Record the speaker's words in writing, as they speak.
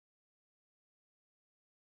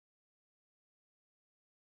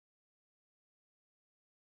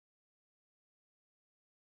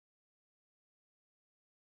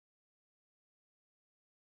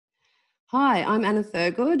Hi, I'm Anna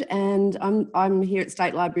Thurgood and I'm here at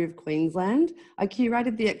State Library of Queensland. I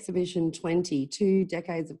curated the exhibition 22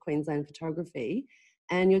 Decades of Queensland Photography,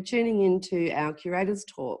 and you're tuning into our Curators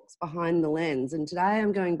Talks Behind the Lens. And today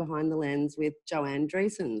I'm going behind the lens with Jo-Anne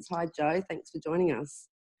Driessens. Hi Jo, thanks for joining us.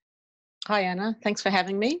 Hi Anna, thanks for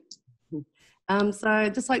having me. So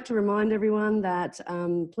I'd just like to remind everyone that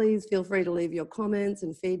please feel free to leave your comments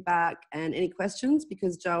and feedback and any questions,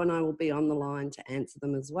 because Jo and I will be on the line to answer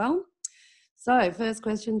them as well. So first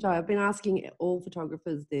question, Jo, I've been asking all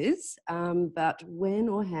photographers this, but when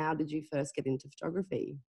or how did you first get into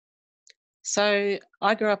photography? So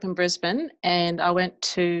I grew up in Brisbane and I went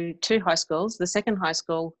to two high schools. The second high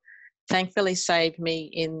school thankfully saved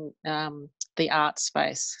me in the art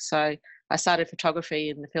space. So I started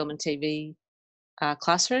photography in the film and TV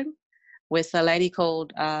classroom with a lady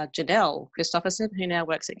called Janelle Christopherson, who now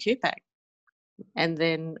works at QPAC. And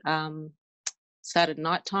then started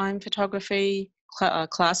nighttime photography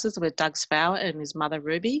classes with Doug Spower and his mother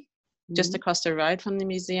Ruby. Just across the road from the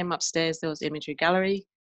museum upstairs there was Imagery Gallery.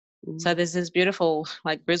 So there's this beautiful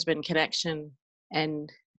like Brisbane connection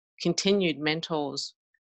and continued mentors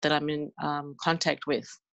that I'm in contact with.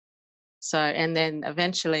 So, and then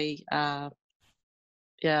eventually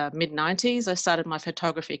mid-90s I started my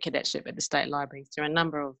photography cadetship at the State Library through a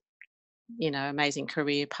number of amazing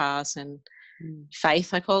career paths and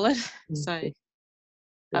faith, I call it. So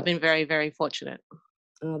I've been very, very fortunate.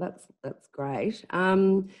 Oh, that's great.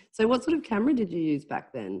 So what sort of camera did you use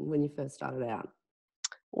back then when you first started out?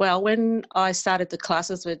 Well, when I started the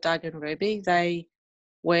classes with Doug and Ruby, they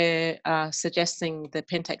were suggesting the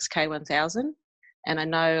Pentax K1000, and I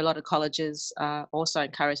know a lot of colleges also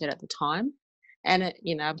encouraged it at the time. And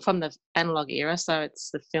I'm from the analog era, so it's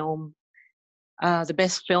the film, the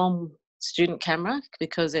best film student camera,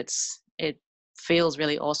 because it feels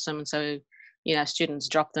really awesome, and so students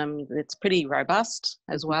drop them. It's pretty robust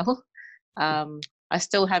as well. I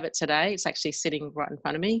still have it today. It's actually sitting right in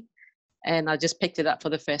front of me. And I just picked it up for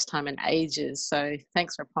the first time in ages. So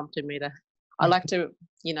thanks for prompting me to. I like to,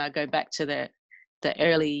 go back to the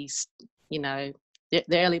early, the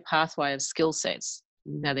early pathway of skill sets.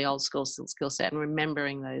 The old school skill set, and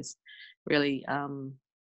remembering those really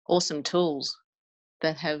awesome tools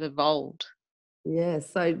that have evolved. Yeah.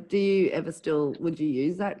 So would you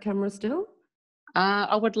use that camera still?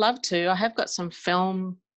 I would love to. I have got some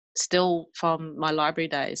film still from my library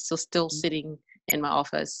days, still sitting in my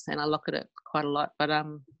office, and I look at it quite a lot. But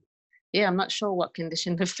I'm not sure what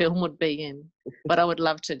condition the film would be in. But I would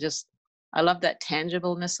love to I love that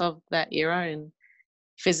tangibleness of that era and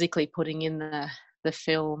physically putting in the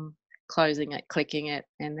film, closing it, clicking it,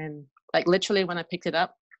 and then like literally when I picked it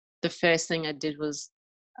up, the first thing I did was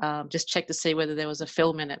just check to see whether there was a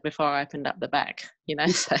film in it before I opened up the back.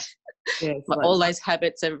 So all those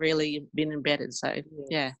habits have really been embedded. So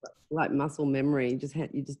like muscle memory. You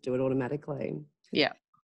just do it automatically. Yeah.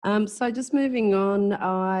 So just moving on,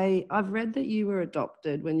 I've read that you were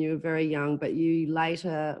adopted when you were very young, but you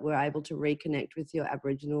later were able to reconnect with your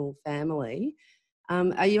Aboriginal family.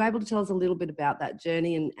 Are you able to tell us a little bit about that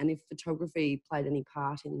journey and if photography played any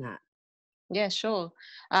part in that? Yeah, sure.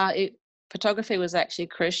 Photography was actually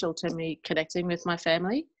crucial to me connecting with my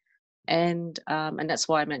family, and that's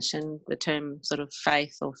why I mentioned the term sort of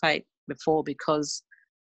faith or fate before, because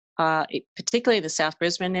particularly the South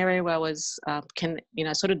Brisbane area where I was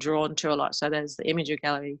sort of drawn to a lot. So there's the Imagery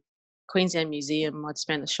Gallery, Queensland Museum I'd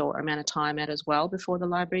spent a short amount of time at as well before the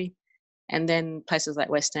library, and then places like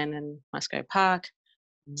West End and Musco Park.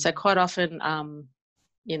 So quite often,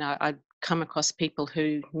 I'd come across people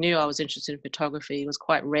who knew I was interested in photography. It was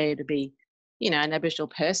quite rare to be, an Aboriginal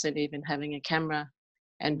person even having a camera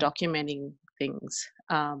and documenting things.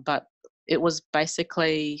 But it was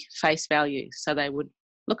basically face value. So they would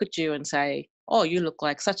look at you and say, oh, you look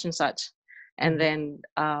like such and such. And then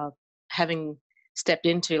having stepped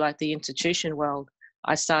into like the institution world,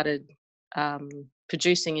 I started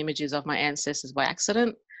producing images of my ancestors by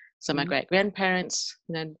accident. So my great-grandparents,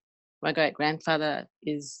 my great-grandfather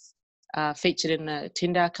is featured in the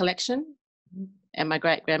Tyndale collection, and my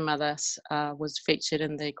great-grandmother was featured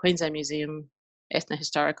in the Queensland Museum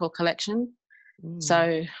ethnohistorical collection.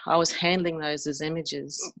 So I was handling those as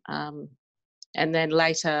images. And then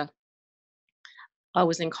later, I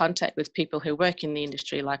was in contact with people who work in the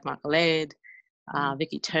industry, like Michael Aird,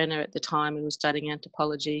 Vicky Turner at the time, who was studying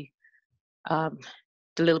anthropology.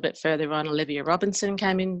 A little bit further on, Olivia Robinson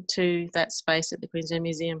came into that space at the Queensland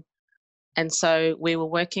Museum. And so we were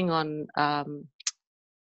working on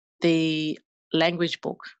the language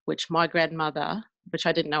book, which my grandmother, which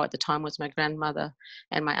I didn't know at the time was my grandmother,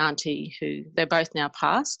 and my auntie, who they're both now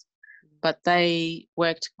passed, but they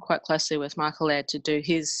worked quite closely with Michael Laird to do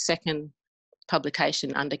his second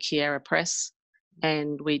publication under Curator Press,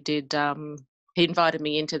 and we did. He invited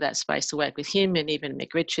me into that space to work with him and even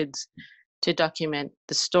Mick Richards to document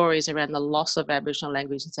the stories around the loss of Aboriginal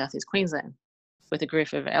language in South East Queensland with a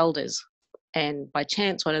group of elders. And by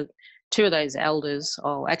chance, two of those elders,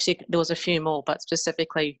 or actually there was a few more, but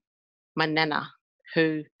specifically my nana,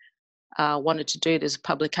 who wanted to do this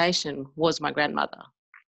publication, was my grandmother.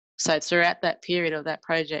 So throughout that period of that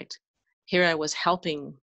project, Hero was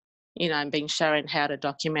helping, and being shown how to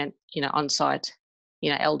document, on site,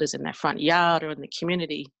 elders in their front yard or in the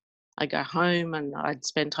community. I go home and I'd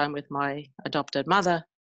spend time with my adopted mother,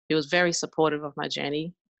 who was very supportive of my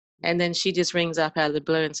journey. And then she just rings up out of the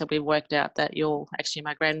blue and said, "We've worked out that you're actually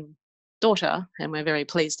my granddaughter, and we're very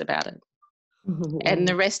pleased about it." And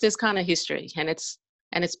the rest is kind of history, and it's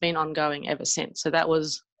been ongoing ever since. So that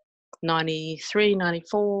was 93,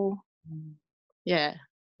 94. Yeah.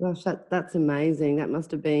 Gosh, that's amazing. That must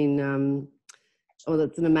have been,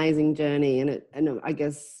 that's an amazing journey, and I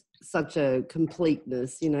guess such a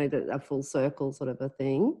completeness, that a full circle sort of a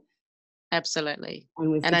thing. Absolutely.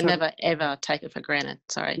 And I never ever take it for granted.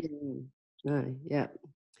 Sorry. No, yeah,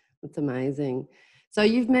 that's amazing. So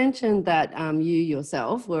you've mentioned that you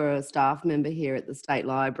yourself were a staff member here at the State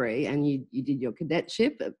Library, and you did your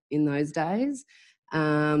cadetship in those days.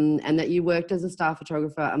 And that you worked as a staff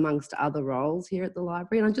photographer amongst other roles here at the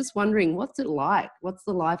library. And I'm just wondering, what's it like? What's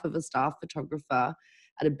the life of a staff photographer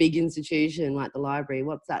at a big institution like the library?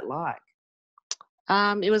 What's that like?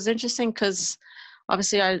 It was interesting because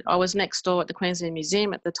obviously I was next door at the Queensland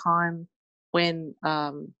Museum at the time when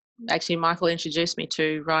actually Michael introduced me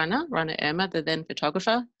to Raina Irma, the then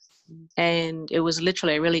photographer. And it was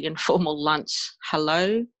literally a really informal lunch.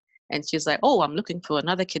 Hello. And she's like, "Oh, I'm looking for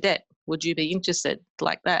another cadet. Would you be interested?"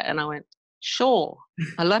 Like that. And I went, "Sure."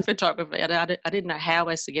 I love photography. I didn't know how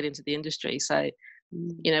else to get into the industry. So,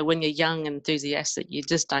 when you're young and enthusiastic, you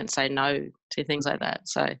just don't say no to things like that.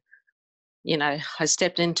 So, I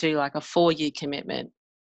stepped into like a 4-year commitment,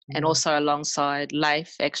 and also alongside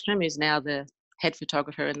Leif Ekstrom, who's now the head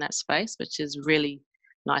photographer in that space, which is really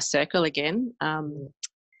nice circle again.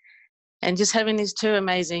 And just having these two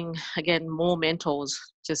amazing, again, more mentors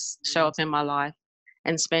just show up in my life,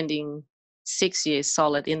 and spending 6 years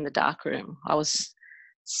solid in the darkroom. I was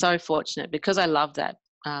so fortunate because I love that,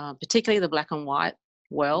 particularly the black and white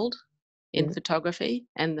world in photography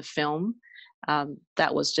and the film.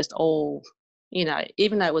 That was just all,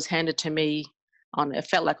 even though it was handed to me it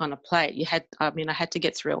felt like on a plate, I had to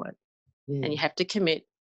get through it, and you have to commit.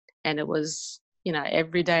 And it was,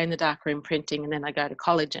 every day in the darkroom printing, and then I go to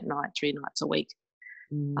college at night, 3 nights a week.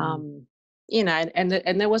 And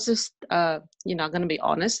there was this, I'm going to be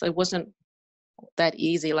honest, it wasn't that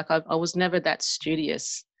easy. Like I was never that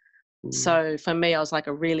studious. So for me, I was like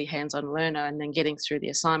a really hands-on learner, and then getting through the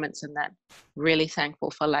assignments and that, really thankful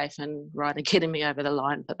for Leif and Ryder getting me over the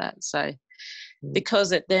line for that. So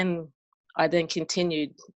because I then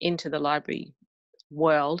continued into the library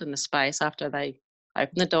world and the space after they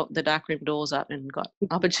opened the darkroom doors up and got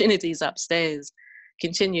opportunities upstairs,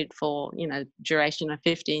 continued for, duration of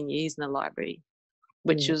 15 years in the library,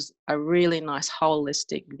 which was a really nice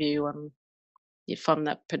holistic view on from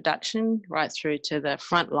the production right through to the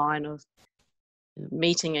front line of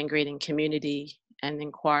meeting and greeting community and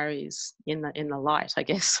inquiries in the light, I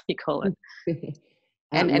guess you call it.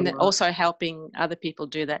 and also helping other people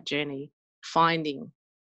do that journey, finding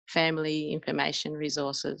family information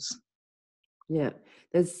resources. Yeah,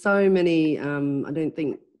 there's so many, I don't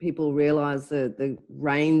think people realise the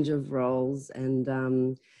range of roles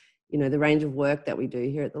and, the range of work that we do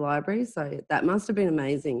here at the library. So that must have been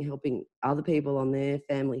amazing, helping other people on their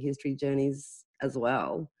family history journeys as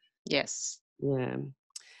well. Yes. Yeah.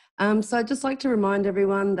 So I'd just like to remind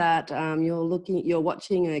everyone that you're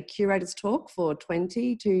watching a curator's talk for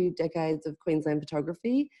 22 decades of Queensland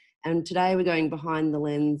photography. And today we're going behind the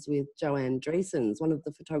lens with Jo-Anne Driessens, one of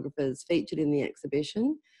the photographers featured in the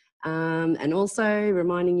exhibition. And also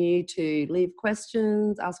reminding you to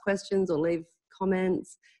ask questions or leave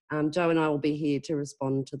comments. Jo and I will be here to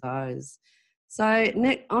respond to those. So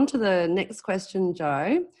on to the next question,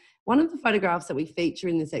 Jo. One of the photographs that we feature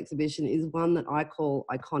in this exhibition is one that I call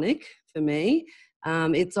iconic for me.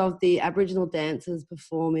 It's of the Aboriginal dancers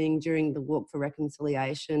performing during the Walk for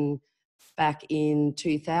Reconciliation back in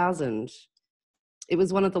 2000. It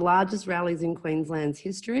was one of the largest rallies in Queensland's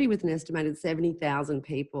history, with an estimated 70,000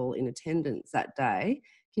 people in attendance that day.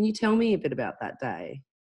 Can you tell me a bit about that day?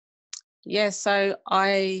 Yeah, so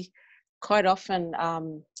I quite often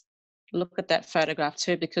look at that photograph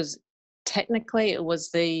too, because technically it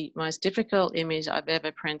was the most difficult image I've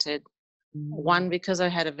ever printed One, because I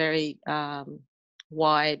had a very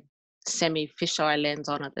wide semi-fisheye lens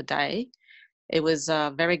on at the day. It was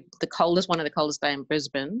one of the coldest day in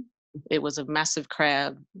Brisbane. It was a massive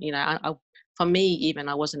crowd. You know, for me, even,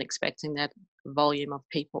 I wasn't expecting that volume of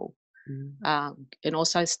people. And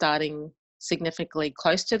also starting significantly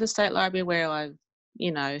close to the State Library, where I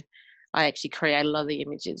actually created a lot of the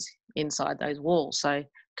images inside those walls. So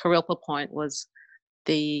Kurilpa Point was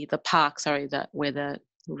the park, where the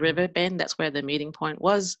river bend, that's where the meeting point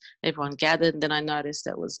was. Everyone gathered, and then I noticed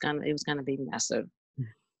that it was going to be massive.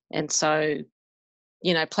 And so,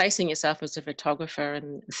 you know, placing yourself as a photographer,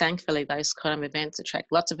 and thankfully those kind of events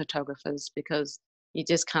attract lots of photographers because you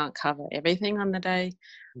just can't cover everything on the day.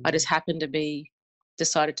 I just happened to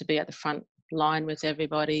decided to be at the front line with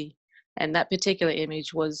everybody, and that particular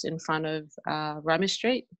image was in front of Roma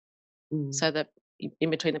Street, so that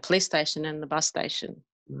in between the police station and the bus station.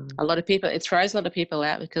 A lot of people, it throws a lot of people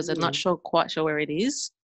out because they're not quite sure where it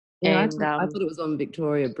is. Yeah, and I thought it was on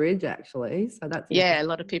Victoria Bridge, actually. So that's a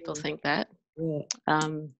lot of people think that.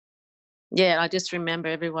 I just remember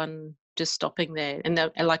everyone just stopping there, and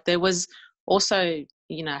there was also,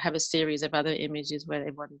 you know, have a series of other images where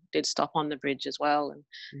everyone did stop on the bridge as well,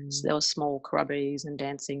 and so there was small corroborees and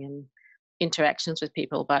dancing and interactions with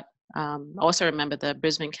people. But I also remember the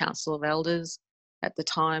Brisbane Council of Elders at the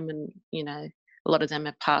time, and you know, a lot of them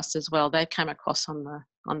have passed as well. They came across on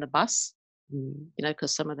the bus, you know,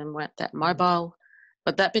 because some of them weren't that mobile.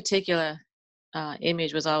 But that particular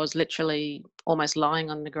image was, I was literally almost lying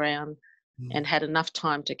on the ground and had enough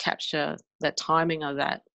time to capture the timing of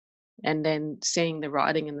that, and then seeing the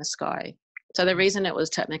writing in the sky. So the reason it was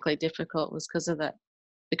technically difficult was because of that,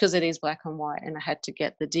 because it is black and white, and I had to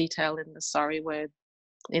get the detail in the sorry word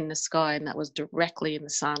in the sky, and that was directly in the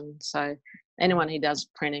sun. So anyone who does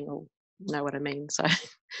printing will know what I mean. So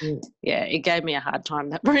it gave me a hard time,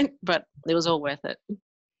 that print, but it was all worth it.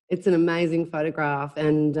 It's an amazing photograph,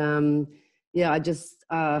 and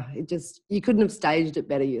you couldn't have staged it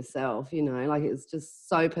better yourself, you know, like it's just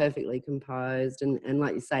so perfectly composed, and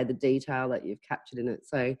like you say, the detail that you've captured in it.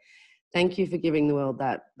 So thank you for giving the world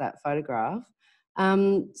that photograph.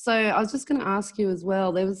 So I was just going to ask you as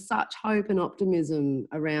well, there was such hope and optimism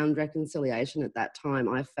around reconciliation at that time,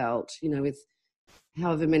 I felt, you know, with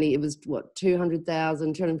however many, it was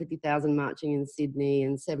 250,000 marching in Sydney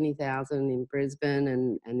and 70,000 in Brisbane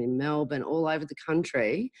and in Melbourne, all over the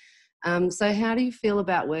country. So how do you feel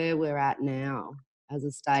about where we're at now as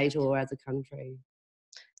a state or as a country?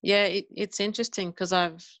 Yeah, it's interesting because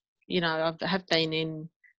I have been in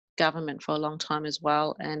government for a long time as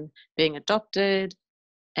well, and being adopted,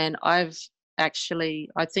 and I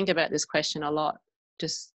think about this question a lot,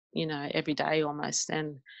 just, you know, every day almost.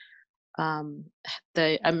 And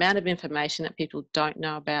the amount of information that people don't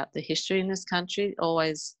know about the history in this country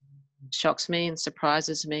always shocks me and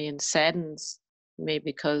surprises me and saddens me,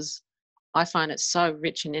 because I find it so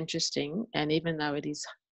rich and interesting. And even though it is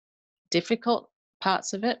difficult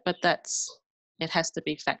parts of it, but it has to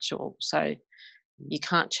be factual. So you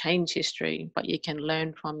can't change history, but you can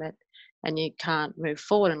learn from it, and you can't move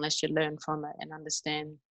forward unless you learn from it and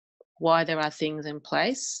understand why there are things in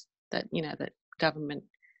place that, you know, that government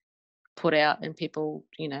put out, and people,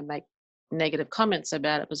 you know, make negative comments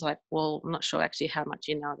about it. It was like, well, I'm not sure actually how much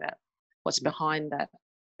you know about what's behind that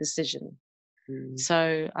decision.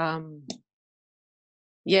 So I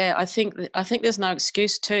think there's no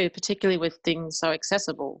excuse too, particularly with things so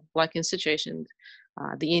accessible like institutions,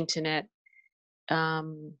 the internet,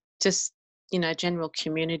 just, you know, general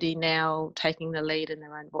community now taking the lead in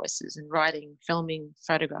their own voices and writing, filming,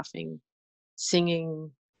 photographing, singing,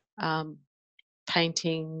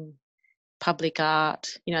 painting, public art,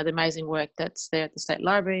 you know, the amazing work that's there at the State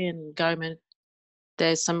Library and Gomad.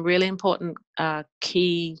 There's some really important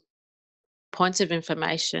key points of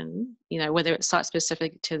information, you know, whether it's site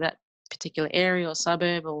specific to that particular area or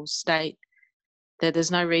suburb or state, that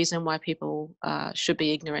there's no reason why people should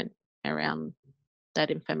be ignorant around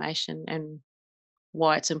that information and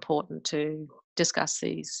why it's important to discuss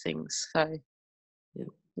these things. So,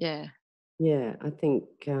 yeah. Yeah, I think,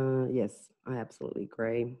 yes, I absolutely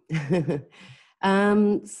agree.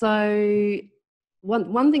 So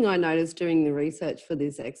one thing I noticed during the research for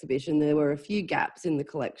this exhibition, there were a few gaps in the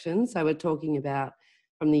collection. So we're talking about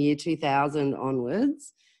from the year 2000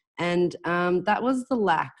 onwards. And that was the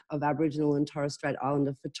lack of Aboriginal and Torres Strait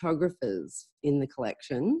Islander photographers in the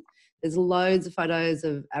collection. There's loads of photos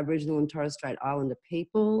of Aboriginal and Torres Strait Islander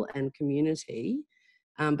people and community,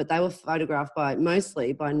 but they were photographed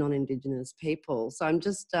mostly by non-Indigenous people. So I'm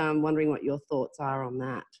just wondering what your thoughts are on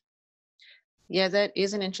that. Yeah, that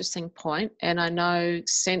is an interesting point. And I know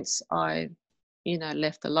since I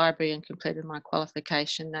left the library and completed my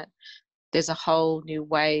qualification, that there's a whole new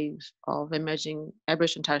wave of emerging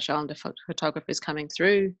Aboriginal and Torres Strait Islander photographers coming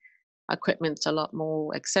through. Equipment's a lot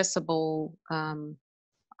more accessible.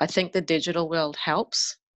 I think the digital world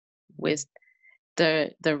helps with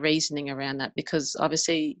the reasoning around that, because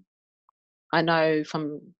obviously I know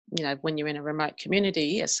from, when you're in a remote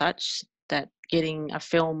community as such, that getting a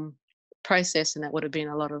film process, and that would have been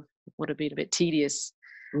a bit tedious,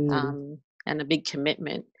 and a big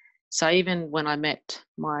commitment. So even when I met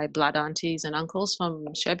my blood aunties and uncles from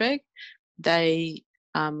Cherbourg, they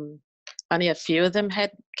only a few of them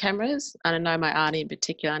had cameras. And I know my auntie in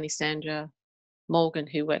particular, Auntie Sandra Morgan,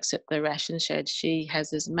 who works at the ration shed, she has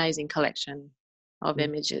this amazing collection of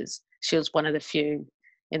images. She was one of the few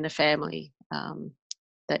in the family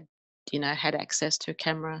that had access to a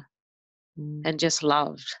camera and just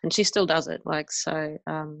loved, and she still does it.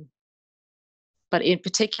 But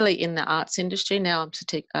particularly in the arts industry now, I'm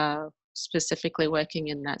specifically working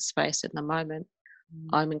in that space at the moment.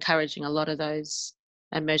 I'm encouraging a lot of those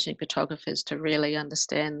emerging photographers to really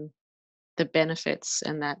understand the benefits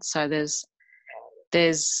and that. So there's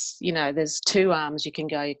two arms you can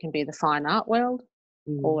go. You can be the fine art world,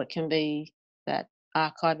 or it can be that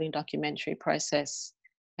archiving documentary process.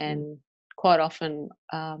 And quite often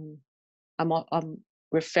I'm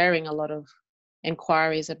referring a lot of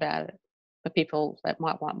inquiries about it for people that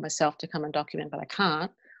might want myself to come and document, but I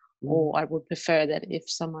can't. Or I would prefer that if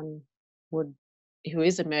someone who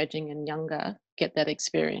is emerging and younger, get that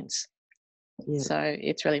experience. So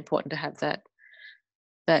it's really important to have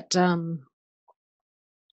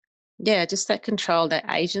just that control, that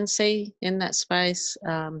agency in that space.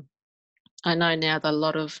 I know now that a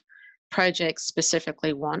lot of projects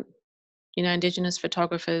specifically want, Indigenous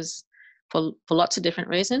photographers for lots of different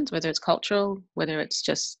reasons, whether it's cultural, whether it's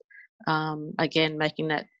just, again, making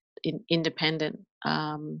that independent,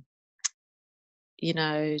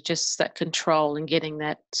 just that control and getting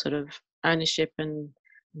that sort of ownership. And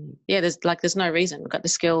there's no reason. We've got the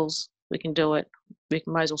skills, we can do it, we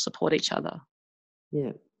might as well support each other.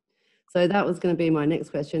 Yeah. So that was going to be my next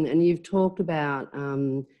question. And you've talked about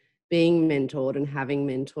being mentored and having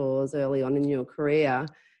mentors early on in your career.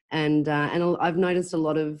 And I've noticed a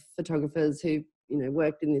lot of photographers who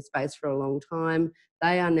worked in this space for a long time,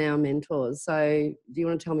 they are now mentors. So do you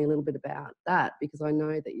want to tell me a little bit about that? Because I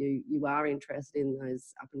know that you are interested in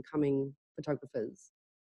those up and coming photographers.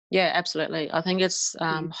 Yeah, absolutely. I think it's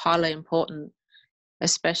highly important,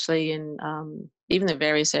 especially in even the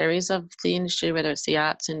various areas of the industry, whether it's the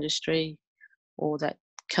arts industry or that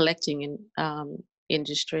collecting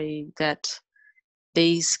industry, that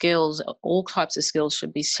these skills, all types of skills,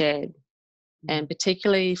 should be shared. And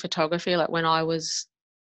particularly photography. Like when I was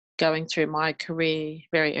going through my career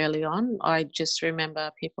very early on, I just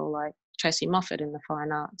remember people like Tracy Moffat in the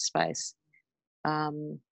fine art space.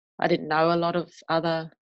 I didn't know a lot of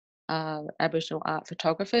other Aboriginal art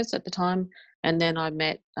photographers at the time. And then I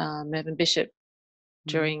met Mervyn Bishop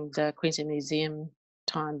during the Queensland Museum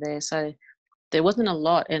time there. So there wasn't a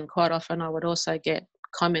lot, and quite often I would also get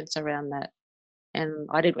comments around that. And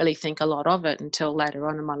I didn't really think a lot of it until later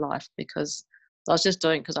on in my life, because I was just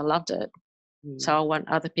doing it because I loved it. So I want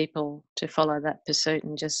other people to follow that pursuit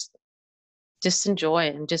and just enjoy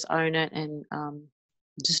it and just own it, and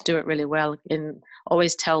just do it really well. And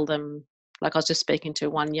always tell them, like I was just speaking to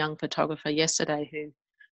one young photographer yesterday who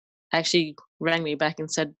actually rang me back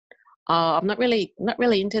and said, "Oh, I'm not really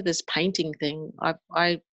into this painting thing.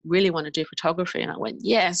 I really want to do photography." And I went,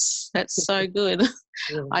 "Yes, that's so good.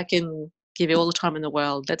 I can give you all the time in the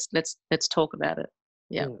world. Let's talk about it."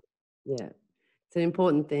 Yeah. It's an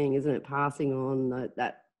important thing, isn't it? Passing on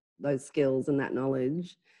those skills and that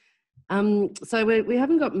knowledge. So we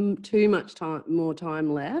haven't got too much more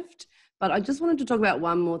time left, but I just wanted to talk about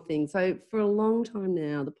one more thing. So for a long time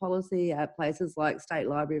now, the policy at places like State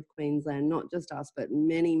Library of Queensland, not just us, but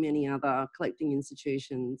many, many other collecting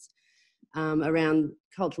institutions, around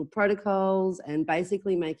cultural protocols and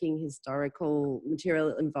basically making historical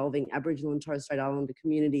material involving Aboriginal and Torres Strait Islander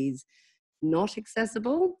communities not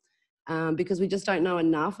accessible, because we just don't know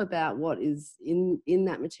enough about what is in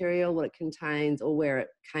that material, what it contains, or where it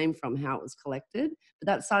came from, how it was collected. But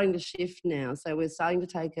that's starting to shift now. So we're starting to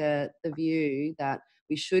take the view that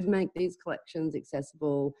we should make these collections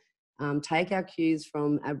accessible, take our cues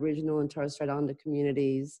from Aboriginal and Torres Strait Islander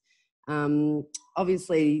communities.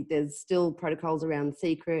 Obviously, there's still protocols around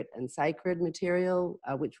secret and sacred material,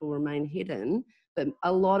 which will remain hidden, but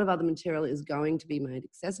a lot of other material is going to be made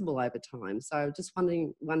accessible over time. So just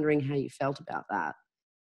wondering how you felt about that.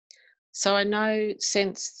 So I know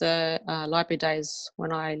since the library days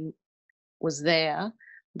when I was there,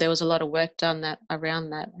 there was a lot of work done around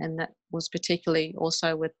that, and that was particularly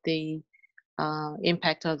also with the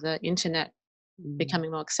impact of the internet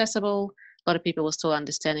becoming more accessible. A lot of people were still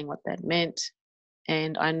understanding what that meant.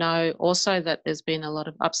 And I know also that there's been a lot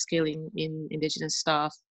of upskilling in Indigenous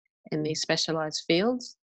staff in these specialised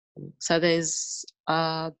fields. So there's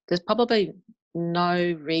probably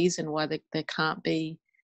no reason why there can't be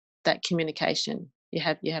that communication. You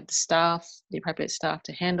have the staff, the appropriate staff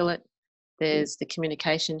to handle it. There's the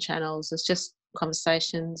communication channels. There's just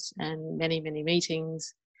conversations and many, many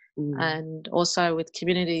meetings. And also with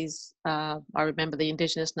communities, I remember the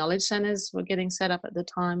Indigenous Knowledge Centres were getting set up at the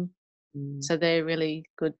time. So they're really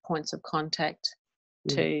good points of contact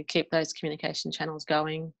to keep those communication channels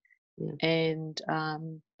going. And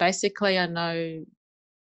basically, I know,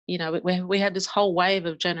 you know, we have this whole wave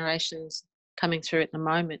of generations coming through at the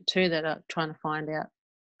moment too that are trying to find out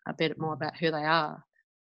a bit more about who they are.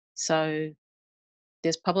 So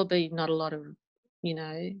there's probably not a lot of, you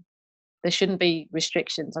know, there shouldn't be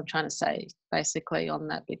restrictions, I'm trying to say, basically, on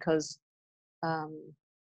that, because,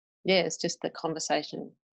 it's just the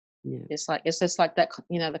conversation. It's just like that,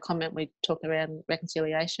 you know, the comment we talked around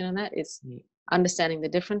reconciliation, and that is understanding the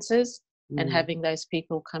differences and having those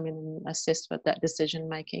people come in and assist with that decision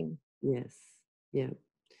making. Yes, yeah.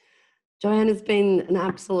 Jo-Anne, it's been an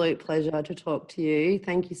absolute pleasure to talk to you.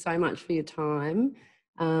 Thank you so much for your time.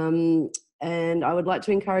 And I would like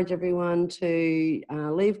to encourage everyone to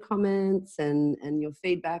leave comments and your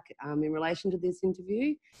feedback in relation to this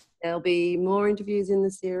interview. There'll be more interviews in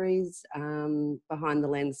the series behind the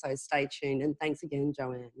lens, so stay tuned. And thanks again,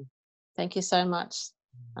 Jo-Anne. Thank you so much,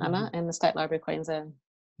 Anna, and the State Library of Queensland.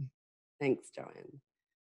 Thanks, Jo-Anne.